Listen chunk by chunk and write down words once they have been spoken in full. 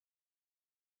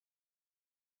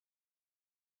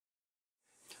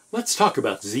Let's talk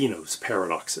about Zeno's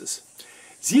paradoxes.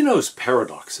 Zeno's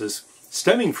paradoxes,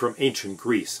 stemming from ancient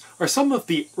Greece, are some of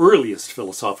the earliest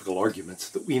philosophical arguments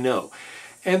that we know,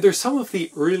 and they're some of the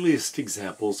earliest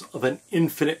examples of an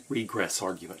infinite regress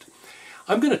argument.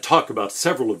 I'm going to talk about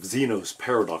several of Zeno's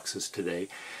paradoxes today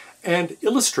and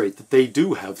illustrate that they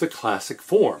do have the classic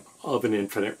form of an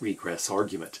infinite regress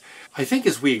argument. I think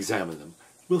as we examine them,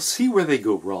 we'll see where they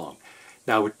go wrong.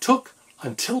 Now, it took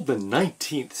until the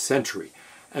 19th century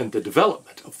and the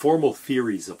development of formal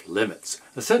theories of limits,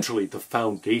 essentially the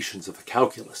foundations of the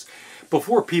calculus,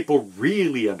 before people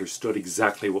really understood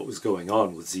exactly what was going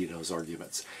on with Zeno's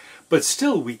arguments. But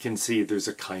still we can see there's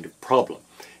a kind of problem.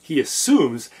 He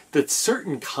assumes that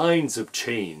certain kinds of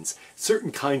chains,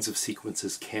 certain kinds of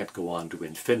sequences can't go on to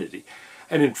infinity.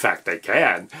 And in fact they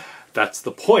can. That's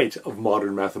the point of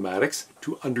modern mathematics,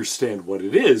 to understand what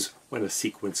it is when a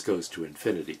sequence goes to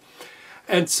infinity.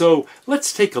 And so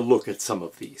let's take a look at some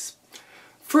of these.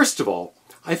 First of all,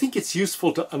 I think it's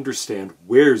useful to understand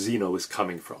where Zeno is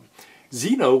coming from.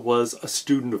 Zeno was a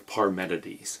student of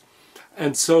Parmenides.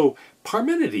 And so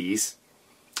Parmenides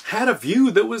had a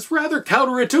view that was rather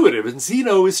counterintuitive, and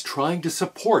Zeno is trying to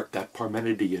support that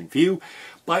Parmenidean view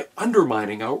by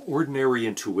undermining our ordinary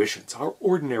intuitions, our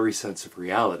ordinary sense of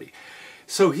reality.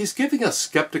 So he's giving us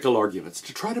skeptical arguments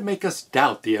to try to make us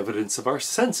doubt the evidence of our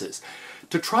senses,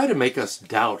 to try to make us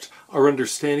doubt our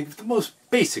understanding of the most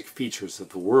basic features of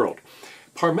the world.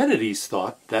 Parmenides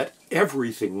thought that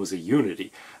everything was a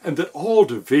unity, and that all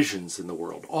divisions in the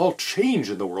world, all change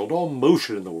in the world, all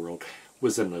motion in the world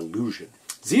was an illusion.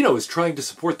 Zeno is trying to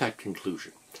support that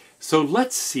conclusion. So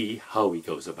let's see how he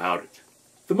goes about it.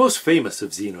 The most famous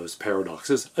of Zeno's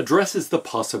paradoxes addresses the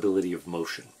possibility of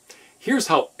motion. Here's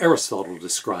how Aristotle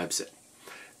describes it.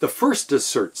 The first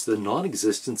asserts the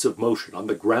non-existence of motion on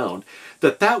the ground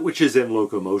that that which is in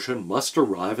locomotion must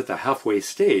arrive at the halfway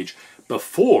stage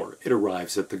before it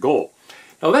arrives at the goal.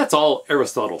 Now that's all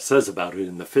Aristotle says about it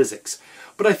in the Physics,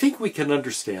 but I think we can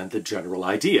understand the general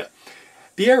idea.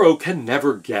 The arrow can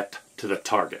never get to the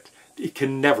target. It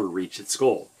can never reach its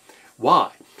goal.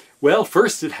 Why? Well,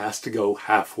 first it has to go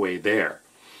halfway there.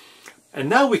 And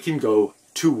now we can go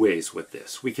two ways with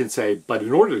this. We can say, but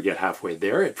in order to get halfway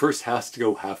there, it first has to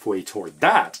go halfway toward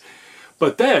that.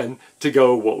 But then, to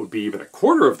go what would be even a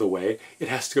quarter of the way, it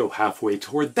has to go halfway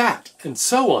toward that, and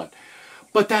so on.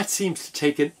 But that seems to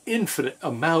take an infinite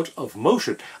amount of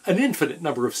motion, an infinite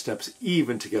number of steps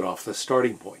even to get off the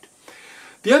starting point.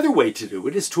 The other way to do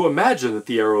it is to imagine that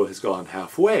the arrow has gone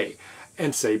halfway,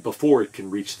 and say before it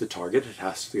can reach the target, it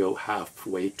has to go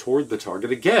halfway toward the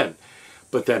target again.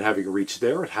 But then having reached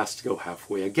there, it has to go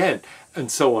halfway again, and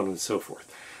so on and so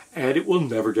forth. And it will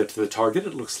never get to the target.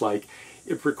 It looks like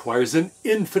it requires an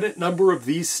infinite number of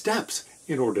these steps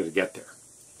in order to get there.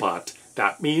 But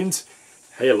that means,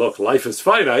 hey look, life is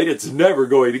finite, it's never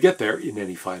going to get there in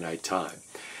any finite time.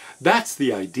 That's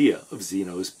the idea of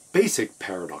Zeno's basic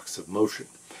paradox of motion.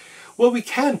 Well, we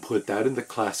can put that in the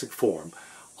classic form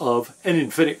of an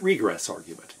infinite regress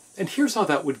argument. And here's how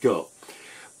that would go.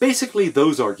 Basically,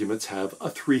 those arguments have a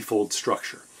threefold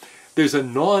structure. There's a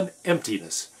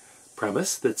non-emptiness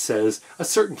premise that says a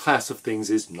certain class of things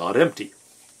is not empty.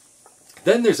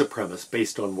 Then there's a premise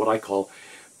based on what I call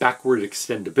backward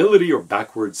extendability or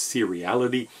backward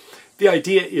seriality. The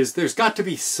idea is there's got to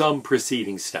be some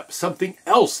preceding step, something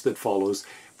else that follows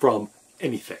from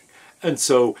anything. And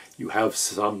so you have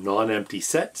some non-empty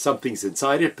set, something's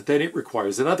inside it, but then it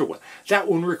requires another one. That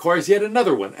one requires yet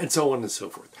another one, and so on and so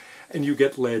forth. And you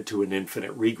get led to an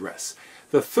infinite regress.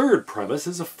 The third premise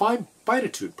is a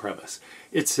finitude premise.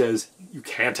 It says you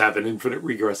can't have an infinite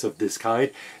regress of this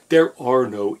kind. There are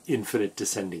no infinite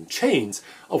descending chains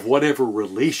of whatever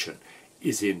relation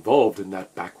is involved in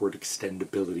that backward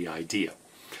extendability idea.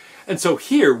 And so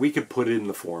here we could put it in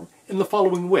the form in the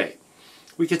following way.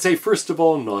 We could say, first of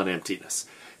all, non-emptiness.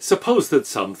 Suppose that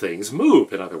some things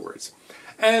move, in other words.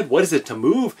 And what is it to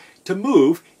move? To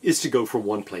move is to go from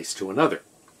one place to another.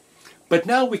 But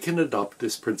now we can adopt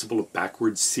this principle of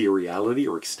backward seriality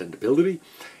or extendability.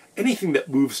 Anything that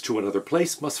moves to another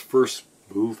place must first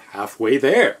move halfway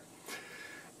there.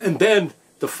 And then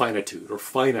the finitude or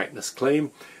finiteness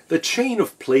claim, the chain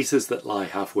of places that lie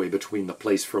halfway between the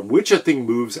place from which a thing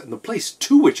moves and the place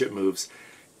to which it moves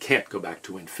can't go back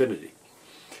to infinity.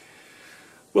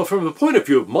 Well, from the point of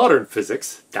view of modern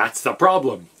physics, that's the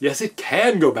problem. Yes, it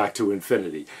can go back to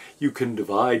infinity. You can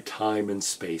divide time and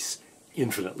space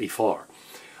infinitely far.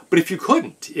 But if you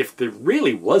couldn't, if there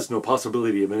really was no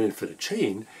possibility of an infinite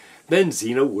chain, then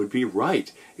Zeno would be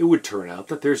right. It would turn out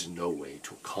that there's no way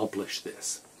to accomplish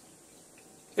this.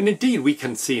 And indeed, we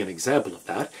can see an example of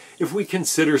that if we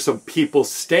consider some people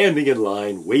standing in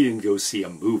line waiting to go see a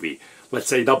movie. Let's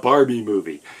say the Barbie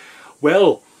movie.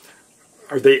 Well,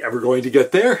 are they ever going to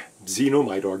get there? Zeno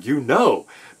might argue no,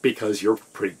 because you're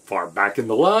pretty far back in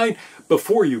the line.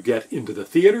 Before you get into the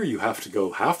theater, you have to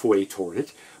go halfway toward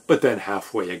it, but then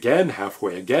halfway again,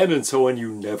 and so on.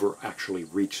 You never actually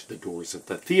reach the doors of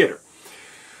the theater.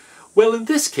 Well, in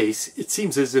this case, it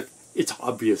seems as if it's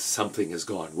obvious something has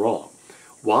gone wrong.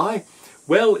 Why?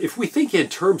 Well, if we think in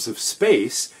terms of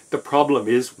space, the problem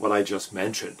is what I just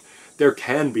mentioned. There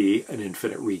can be an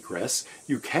infinite regress.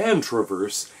 You can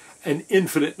traverse an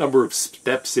infinite number of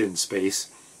steps in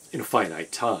space in a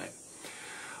finite time.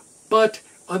 But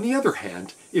on the other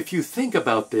hand, if you think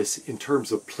about this in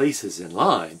terms of places in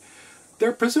line, there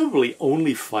are presumably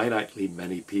only finitely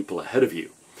many people ahead of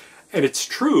you. And it's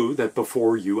true that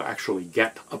before you actually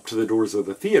get up to the doors of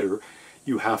the theater,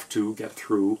 you have to get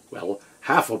through, well,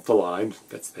 half of the line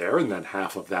that's there, and then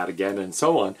half of that again, and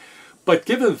so on. But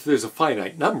given that there's a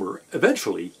finite number,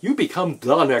 eventually you become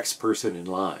the next person in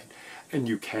line, and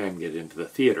you can get into the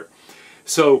theater.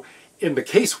 So in the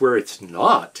case where it's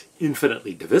not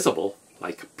infinitely divisible,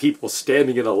 like people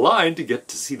standing in a line to get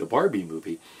to see the Barbie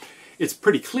movie, it's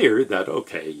pretty clear that,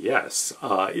 okay, yes,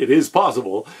 it is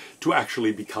possible to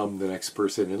actually become the next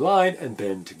person in line and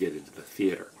then to get into the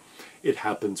theater. It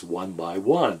happens one by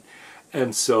one.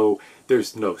 And so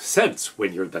there's no sense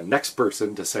when you're the next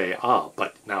person to say,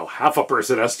 but now half a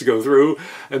person has to go through,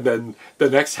 and then the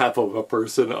next half of a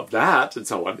person of that, and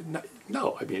so on.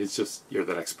 No, I mean, it's just you're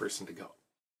the next person to go.